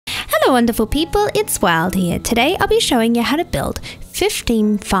Hello wonderful people, it's Wild here. Today I'll be showing you how to build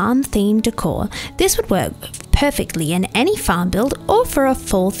 15 farm themed decor. This would work perfectly in any farm build or for a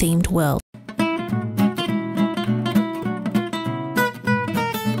fall themed world.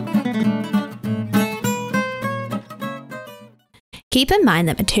 Keep in mind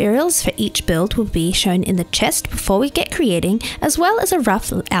that materials for each build will be shown in the chest before we get creating, as well as a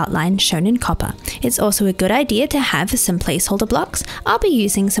rough outline shown in copper. It's also a good idea to have some placeholder blocks. I'll be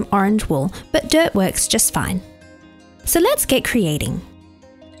using some orange wool, but dirt works just fine. So let's get creating.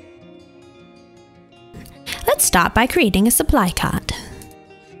 Let's start by creating a supply cart.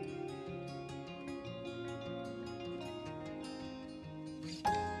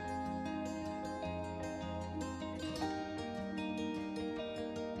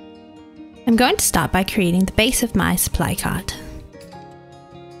 I'm going to start by creating the base of my supply cart.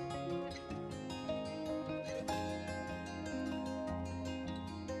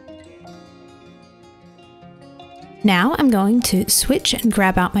 Now I'm going to switch and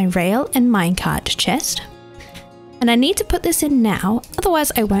grab out my rail and minecart chest. And I need to put this in now,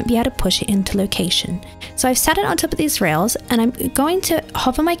 otherwise I won't be able to push it into location. So I've sat it on top of these rails and I'm going to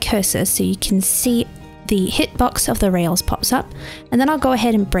hover my cursor so you can see the hitbox of the rails pops up, and then I'll go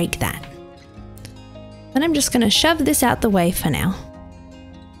ahead and break that. Then I'm just going to shove this out the way for now.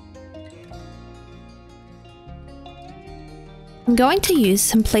 I'm going to use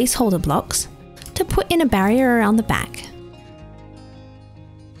some placeholder blocks to put in a barrier around the back.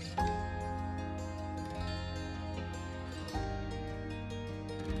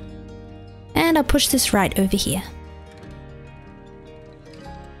 And I'll push this right over here.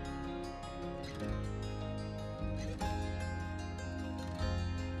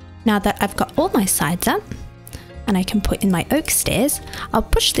 Now that I've got all my sides up and I can put in my oak stairs, I'll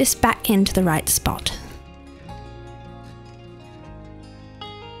push this back into the right spot.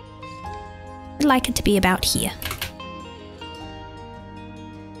 I'd like it to be about here.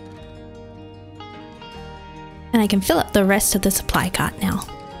 And I can fill up the rest of the supply cart now.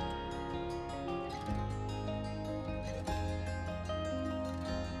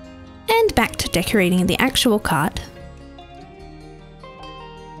 And back to decorating the actual cart.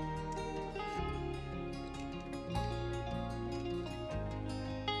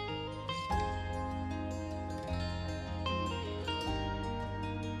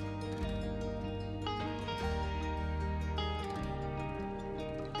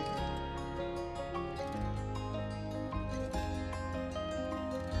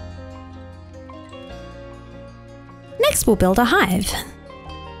 Next we'll build a hive.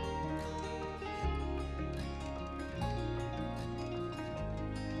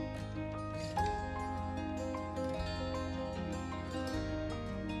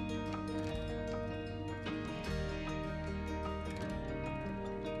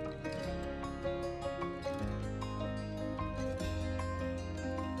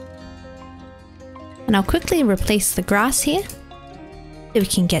 And I'll quickly replace the grass here so we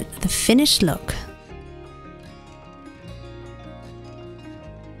can get the finished look.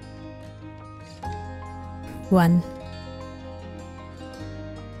 One.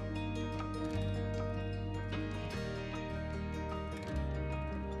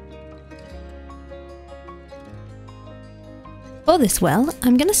 For this well,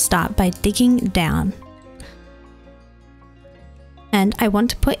 I'm going to start by digging down. And I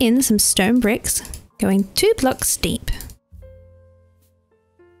want to put in some stone bricks going 2 blocks deep.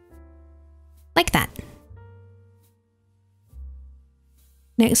 Like that.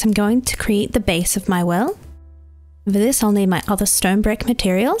 Next, I'm going to create the base of my well. For this, I'll need my other stone brick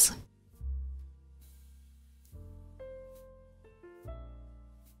materials.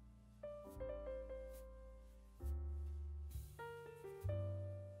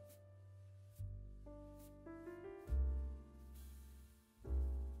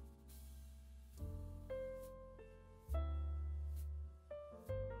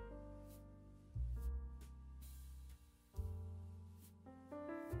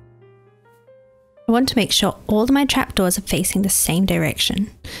 I want to make sure all of my trapdoors are facing the same direction.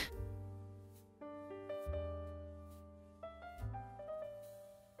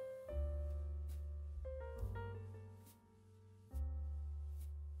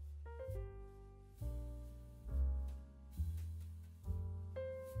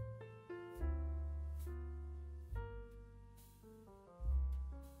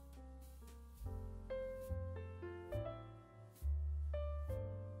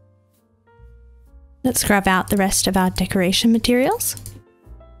 Let's grab out the rest of our decoration materials.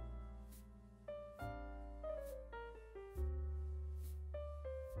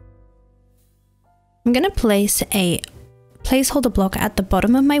 I'm going to place a placeholder block at the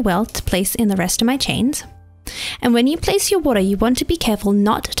bottom of my well to place in the rest of my chains. And when you place your water, you want to be careful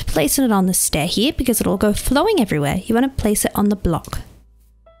not to place it on the stair here because it'll go flowing everywhere. You want to place it on the block.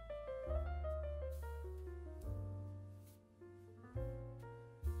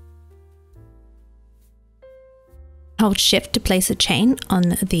 Hold shift to place a chain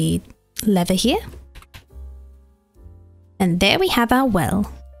on the lever here. And there we have our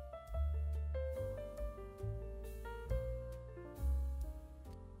well.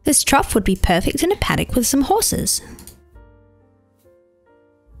 This trough would be perfect in a paddock with some horses.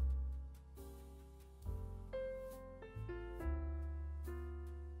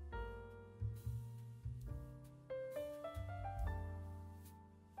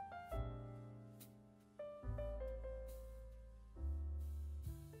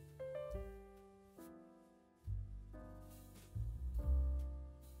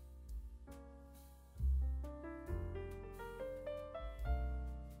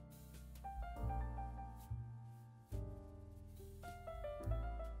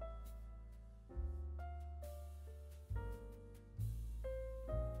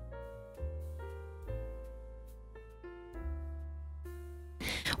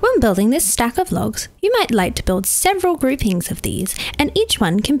 When building this stack of logs, you might like to build several groupings of these, and each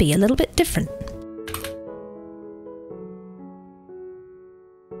one can be a little bit different.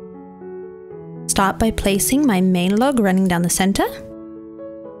 Start by placing my main log running down the center.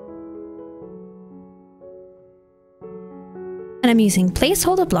 And I'm using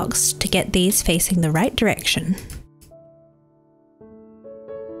placeholder blocks to get these facing the right direction.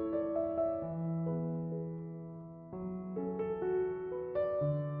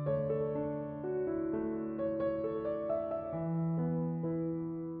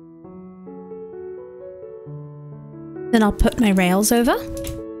 Then I'll put my rails over.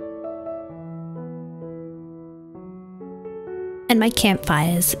 And my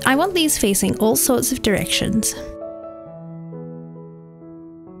campfires. I want these facing all sorts of directions.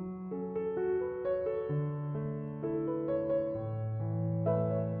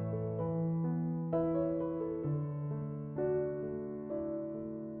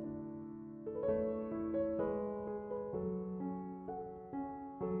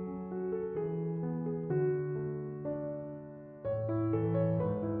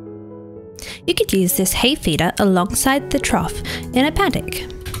 You could use this hay feeder alongside the trough in a paddock.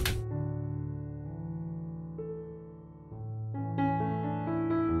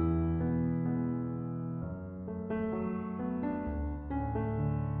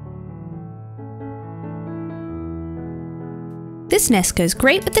 This nest goes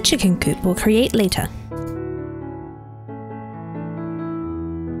great with the chicken coop we'll create later.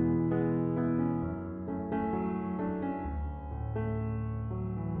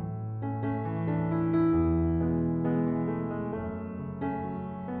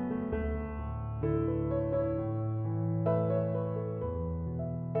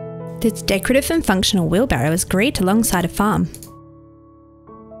 This decorative and functional wheelbarrow is great alongside a farm.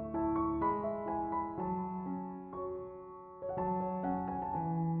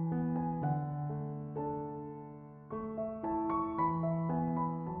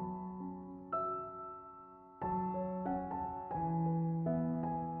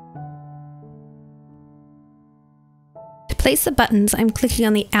 To place the buttons, I'm clicking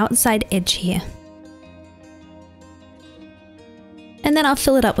on the outside edge here. And then I'll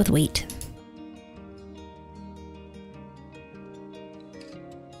fill it up with wheat.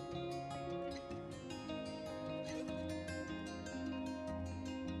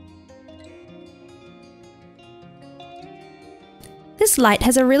 This light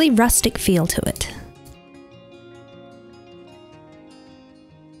has a really rustic feel to it.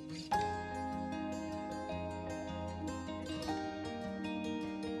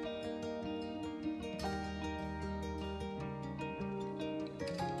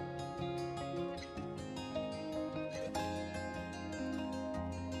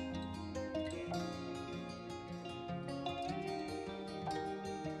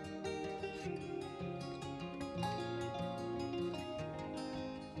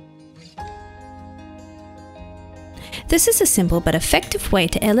 This is a simple but effective way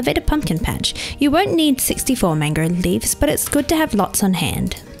to elevate a pumpkin patch. You won't need 64 mango leaves, but it's good to have lots on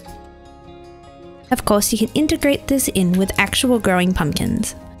hand. Of course, you can integrate this in with actual growing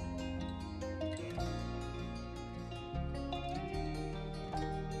pumpkins.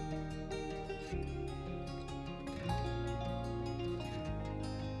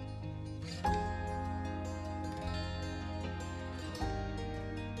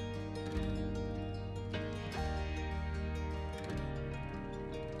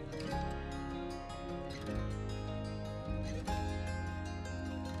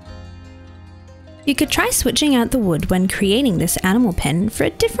 You could try switching out the wood when creating this animal pen for a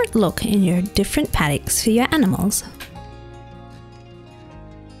different look in your different paddocks for your animals.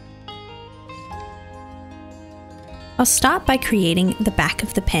 I'll start by creating the back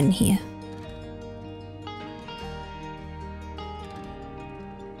of the pen here.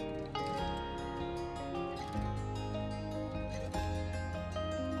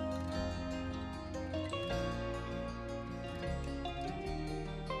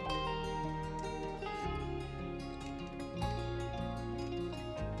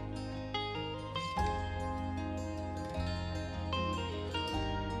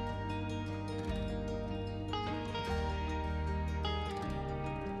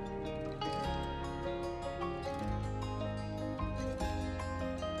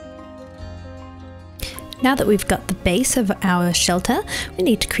 Now that we've got the base of our shelter, we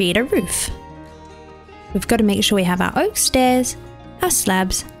need to create a roof. We've got to make sure we have our oak stairs, our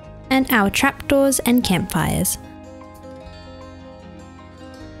slabs, and our trapdoors and campfires.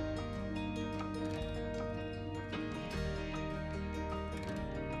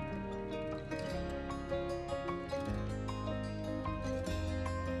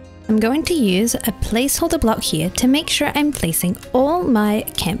 I'm going to use a placeholder block here to make sure I'm placing all my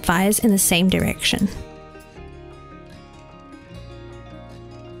campfires in the same direction.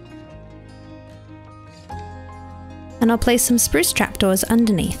 And I'll place some spruce trapdoors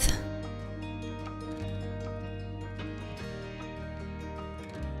underneath.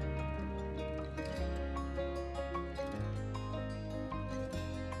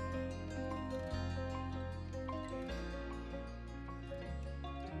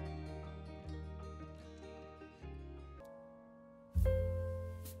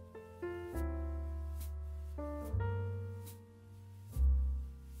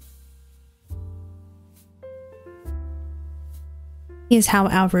 Here's how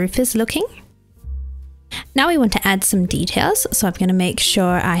our roof is looking. Now we want to add some details, so I'm going to make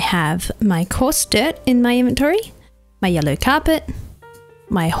sure I have my coarse dirt in my inventory, my yellow carpet,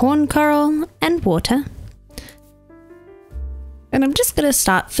 my horn coral, and water. And I'm just going to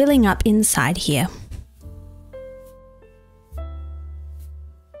start filling up inside here.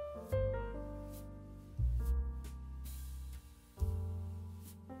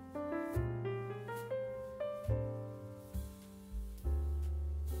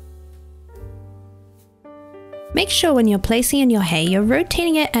 Make sure when you're placing in your hay, you're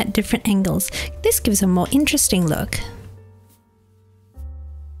rotating it at different angles. This gives a more interesting look.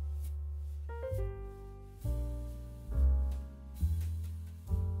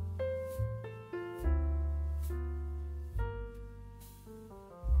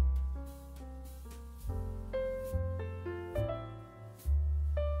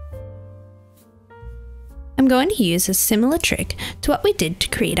 I'm going to use a similar trick to what we did to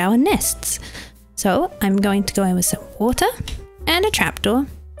create our nests. So I'm going to go in with some water and a trapdoor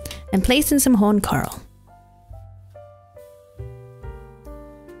and place in some horn coral.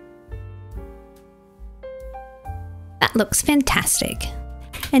 That looks fantastic.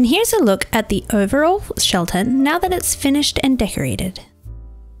 And here's a look at the overall shelter now that it's finished and decorated.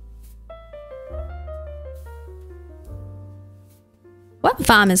 What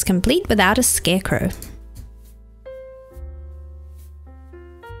farm is complete without a scarecrow?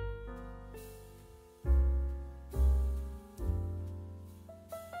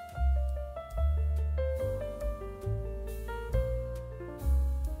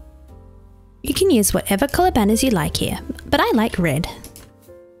 You can use whatever colour banners you like here, but I like red.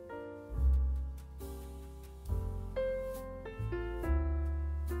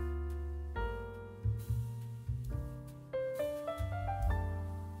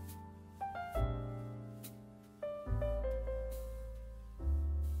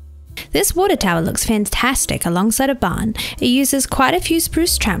 This water tower looks fantastic alongside a barn. It uses quite a few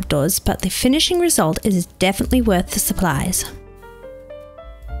spruce trapdoors, but the finishing result is definitely worth the supplies.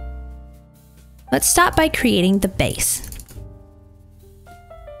 Let's start by creating the base.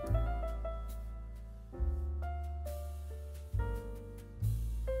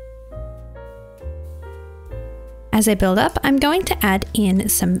 As I build up, I'm going to add in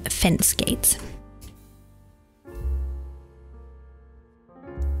some fence gates.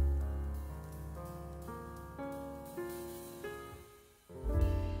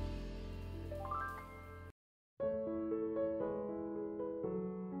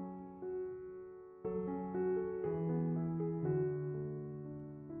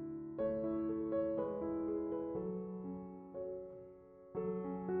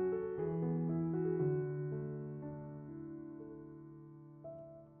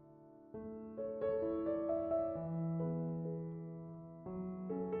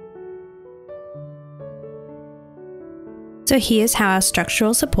 So here's how our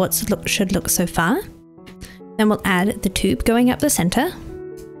structural supports should look so far. Then we'll add the tube going up the center.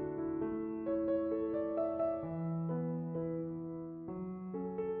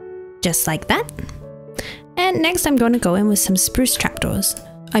 Just like that. And next I'm going to go in with some spruce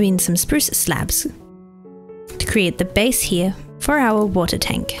some spruce slabs to create the base here for our water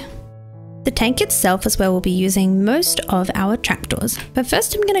tank. The tank itself is where we'll be using most of our trapdoors, but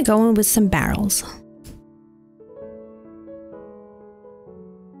first I'm going to go in with some barrels.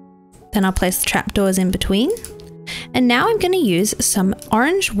 Then I'll place the trapdoors in between. And now I'm going to use some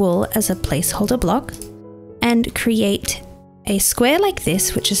orange wool as a placeholder block and create a square like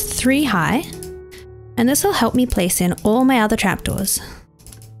this, which is 3 high. And this will help me place in all my other trapdoors.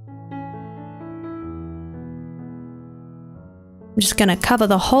 I'm just going to cover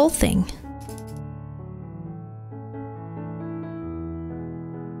the whole thing.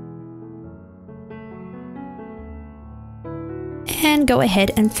 And go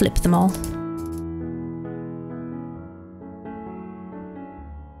ahead and flip them all.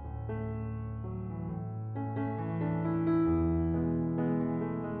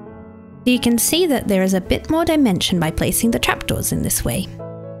 You can see that there is a bit more dimension by placing the trapdoors in this way.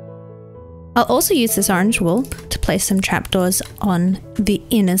 I'll also use this orange wool to place some trapdoors on the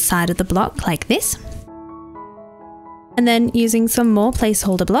inner side of the block like this. And then using some more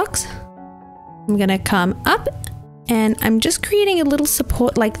placeholder blocks, I'm going to come up and I'm just creating a little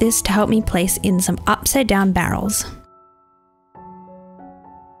support like this to help me place in some upside down barrels.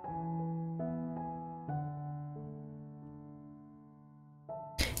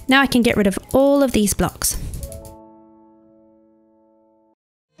 Now I can get rid of all of these blocks.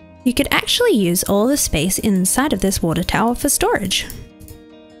 You could actually use all the space inside of this water tower for storage.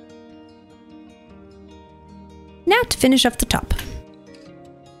 Now to finish off the top.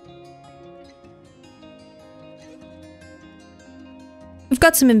 We've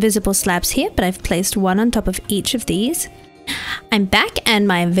got some invisible slabs here, but I've placed one on top of each of these. I'm back and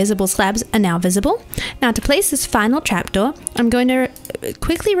my invisible slabs are now visible. Now to place this final trapdoor, I'm going to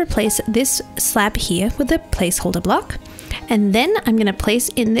quickly replace this slab here with a placeholder block. And then I'm going to place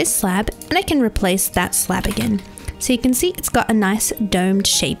in this slab and I can replace that slab again. So you can see it's got a nice domed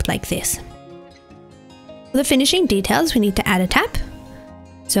shape like this. For the finishing details, we need to add a tap.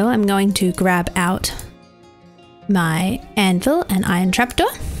 So I'm going to grab out my anvil and iron trapdoor.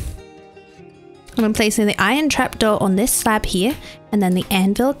 I'm placing the iron trapdoor on this slab here and then the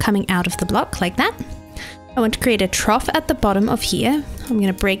anvil coming out of the block like that. I want to create a trough at the bottom of here. I'm going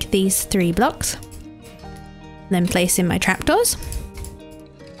to break these 3 blocks. Then place in my trapdoors.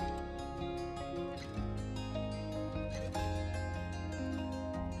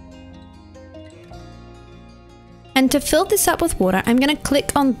 And to fill this up with water, I'm going to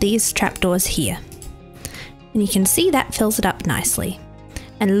click on these trapdoors here. And you can see that fills it up nicely.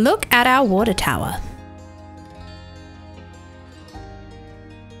 And look at our water tower.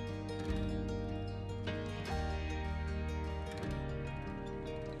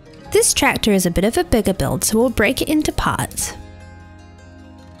 This tractor is a bit of a bigger build, so we'll break it into parts.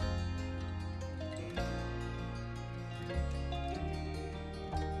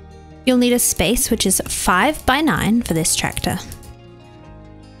 You'll need a space which is 5 by 9 for this tractor.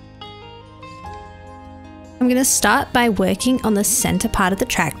 I'm going to start by working on the center part of the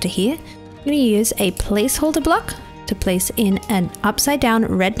tractor here. I'm going to use a placeholder block to place in an upside down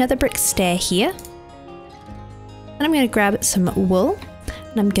red nether brick stair here. And I'm going to grab some wool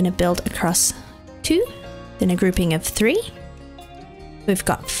and I'm going to build across 2, then a grouping of 3. We've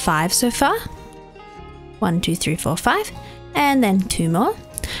got 5 so far. 1, 2, 3, 4, 5, and then 2 more.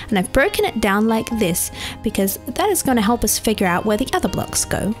 And I've broken it down like this because that is going to help us figure out where the other blocks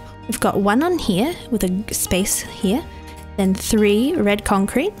go. We've got 1 on here with a space here, then 3 red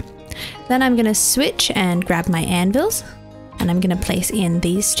concrete. Then I'm going to switch and grab my anvils and I'm going to place in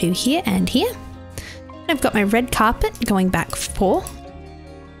these 2 here and here. And I've got my red carpet going back 4.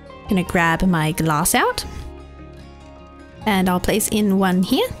 I'm going to grab my glass out and I'll place in 1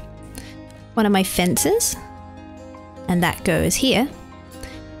 here, one of my fences, and that goes here,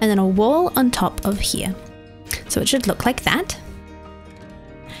 and then a wall on top of here. So it should look like that.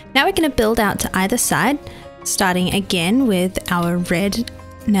 Now we're going to build out to either side, starting again with our red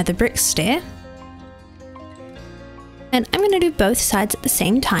nether brick stair. And I'm going to do both sides at the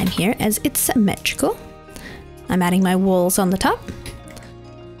same time here as it's symmetrical. I'm adding my walls on the top.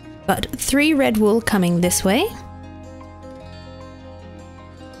 Got 3 red wool coming this way.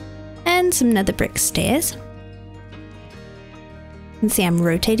 And some nether brick stairs. You can see I'm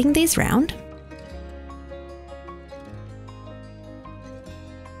rotating these round.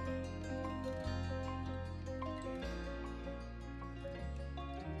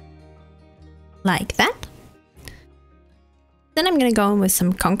 like that. Then I'm going to go in with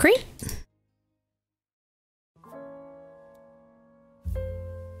some concrete.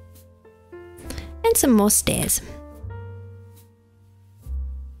 And some more stairs.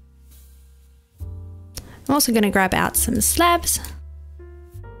 I'm also going to grab out some slabs.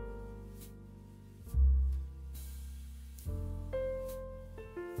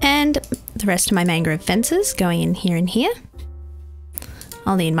 And the rest of my mangrove fences going in here and here.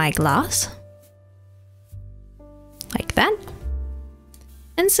 I'll need my glass. Like that.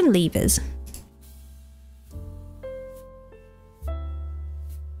 And some levers.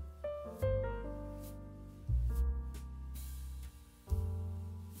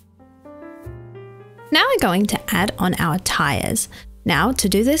 Now we're going to add on our tires. Now to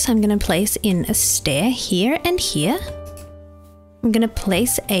do this, I'm going to place in a stair here and here. I'm going to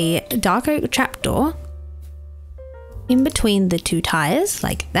place a dark oak trapdoor in between the two tires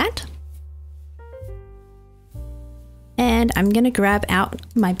like that. And I'm going to grab out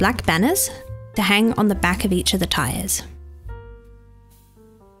my black banners to hang on the back of each of the tires.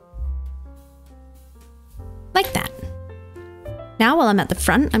 Like that. Now while I'm at the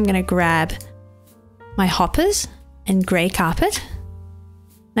front, I'm going to grab my hoppers and grey carpet.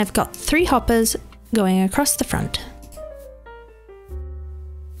 And I've got 3 hoppers going across the front.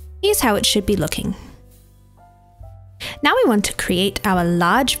 Here's how it should be looking. Now we want to create our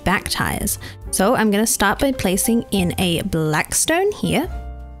large back tires. So I'm going to start by placing in a black stone here.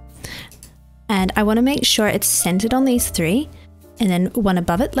 And I want to make sure it's centered on these 3 and then one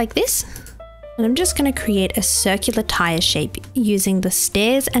above it like this. And I'm just going to create a circular tire shape using the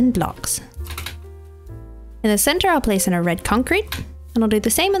stairs and blocks. In the center, I'll place in a red concrete, and I'll do the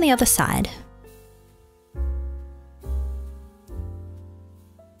same on the other side.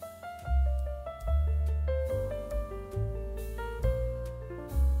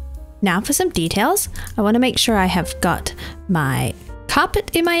 Now for some details, I want to make sure I have got my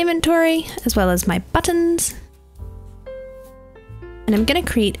carpet in my inventory, as well as my buttons. And I'm going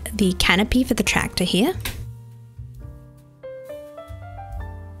to create the canopy for the tractor here.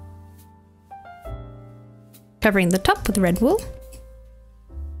 Covering the top with red wool.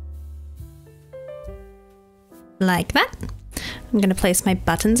 Like that. I'm going to place my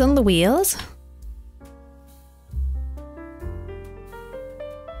buttons on the wheels.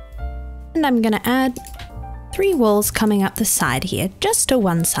 And I'm going to add 3 walls coming up the side here, just to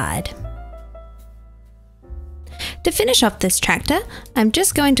one side. To finish off this tractor, I'm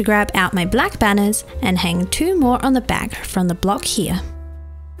just going to grab out my black banners and hang 2 more on the back from the block here.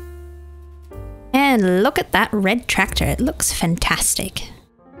 And look at that red tractor, it looks fantastic.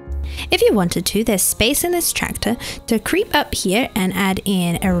 If you wanted to, there's space in this tractor to creep up here and add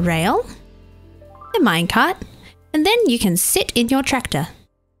in a rail, a minecart, and then you can sit in your tractor.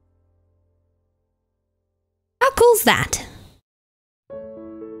 How cool's that?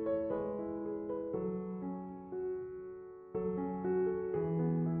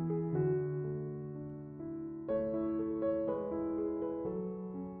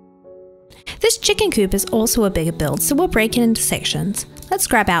 This chicken coop is also a bigger build, so we'll break it into sections. Let's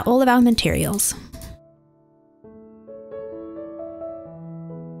grab out all of our materials.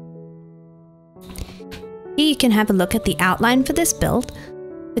 Here you can have a look at the outline for this build.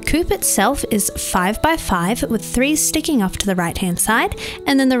 The coop itself is 5 by 5 with 3 sticking off to the right hand side,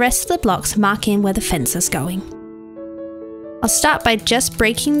 and then the rest of the blocks mark in where the fence is going. I'll start by just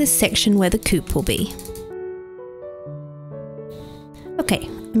breaking this section where the coop will be. Okay,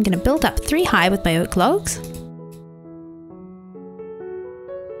 I'm going to build up 3 high with my oak logs.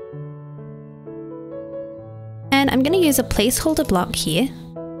 And I'm going to use a placeholder block here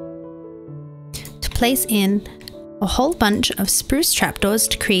to place in a whole bunch of spruce trapdoors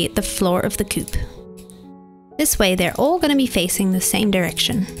to create the floor of the coop. This way they're all going to be facing the same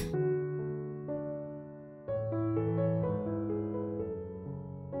direction.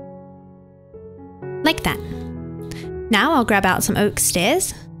 Like that. Now I'll grab out some oak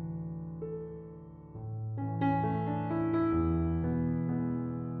stairs.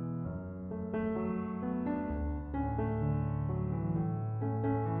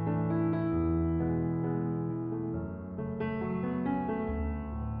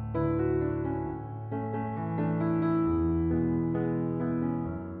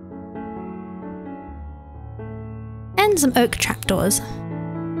 And some oak trapdoors.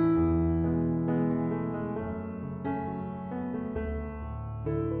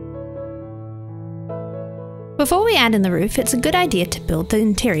 Before we add in the roof, it's a good idea to build the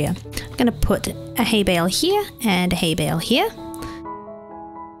interior. I'm going to put a hay bale here and a hay bale here.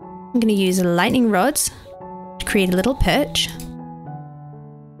 I'm going to use lightning rods to create a little perch.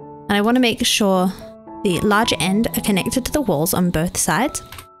 And I want to make sure the larger end are connected to the walls on both sides.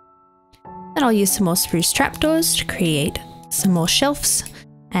 Then I'll use some more spruce trapdoors to create some more shelves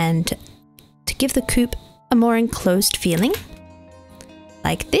and to give the coop a more enclosed feeling,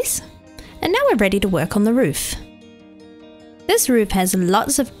 like this. And now we're ready to work on the roof. This roof has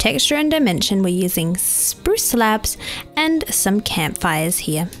lots of texture and dimension. We're using spruce slabs and some campfires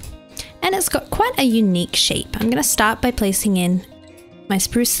here. And it's got quite a unique shape. I'm going to start by placing in my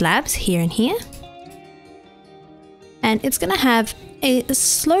spruce slabs here and here. And it's going to have a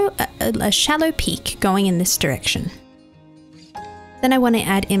shallow peak going in this direction. Then I want to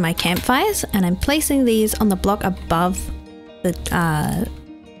add in my campfires, and I'm placing these on the block above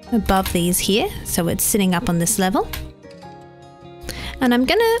these here, so it's sitting up on this level. And I'm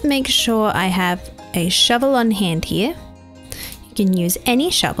gonna make sure I have a shovel on hand here. You can use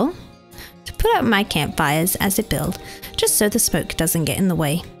any shovel to put out my campfires as they build, just so the smoke doesn't get in the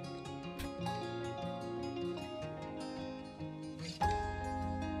way.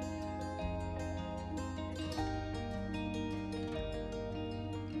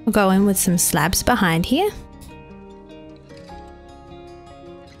 We'll go in with some slabs behind here.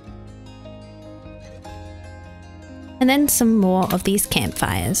 And then some more of these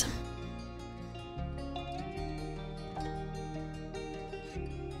campfires.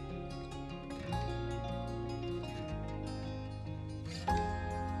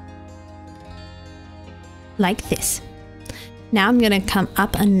 Like this. Now I'm going to come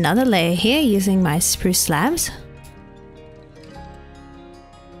up another layer here using my spruce slabs.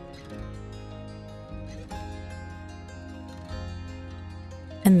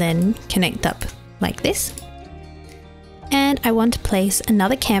 And then connect up like this. And I want to place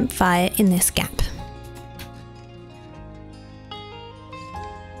another campfire in this gap.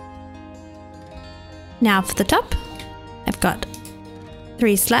 Now for the top, I've got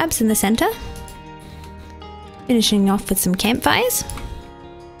 3 slabs in the center, finishing off with some campfires.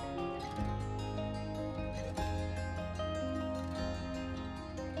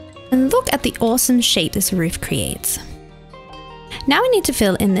 And look at the awesome shape this roof creates. Now I need to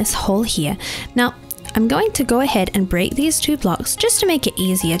fill in this hole here. Now I'm going to go ahead and break these 2 blocks just to make it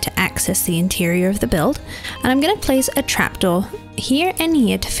easier to access the interior of the build. And I'm going to place a trapdoor here and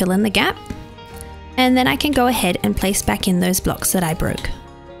here to fill in the gap. And then I can go ahead and place back in those blocks that I broke.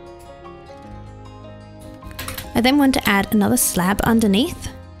 I then want to add another slab underneath.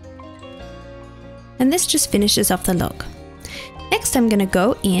 And this just finishes off the look. Next I'm going to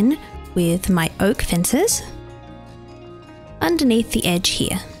go in with my oak fences underneath the edge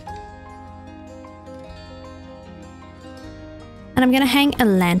here. And I'm going to hang a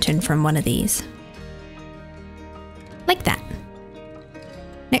lantern from one of these. Like that.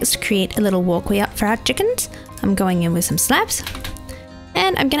 Next, to create a little walkway up for our chickens, I'm going in with some slabs.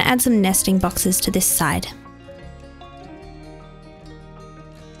 And I'm going to add some nesting boxes to this side.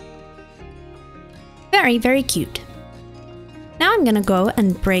 Very, very cute. Now I'm going to go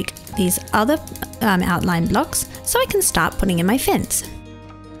and break these other outline blocks so I can start putting in my fence.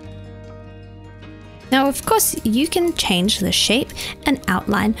 Now, of course, you can change the shape and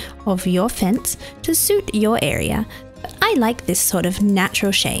outline of your fence to suit your area, but I like this sort of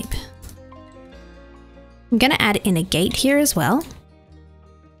natural shape. I'm going to add in a gate here as well.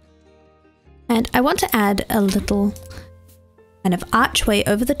 And I want to add a little kind of archway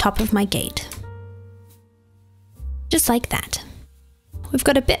over the top of my gate. Just like that. We've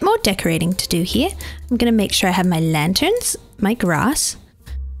got a bit more decorating to do here. I'm going to make sure I have my lanterns, my grass,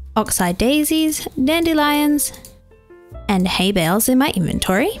 oxeye daisies, dandelions, and hay bales in my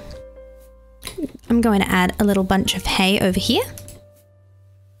inventory. I'm going to add a little bunch of hay over here,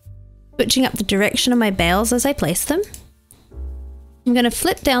 switching up the direction of my bales as I place them. I'm going to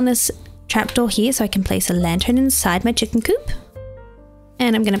flip down this trapdoor here so I can place a lantern inside my chicken coop.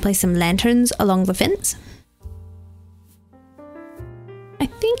 And I'm going to place some lanterns along the fence. I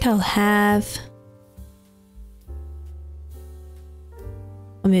think I'll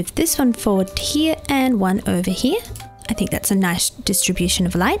move this one forward here and one over here. I think that's a nice distribution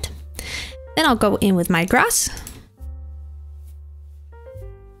of light. Then I'll go in with my grass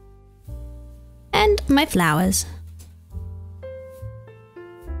and my flowers.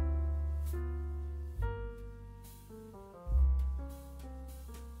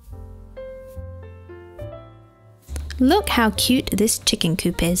 Look how cute this chicken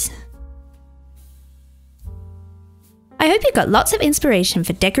coop is. I hope you got lots of inspiration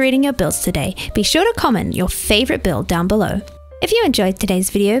for decorating your builds today. Be sure to comment your favorite build down below. If you enjoyed today's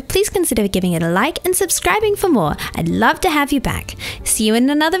video, please consider giving it a like and subscribing for more. I'd love to have you back. See you in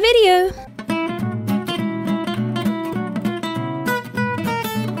another video.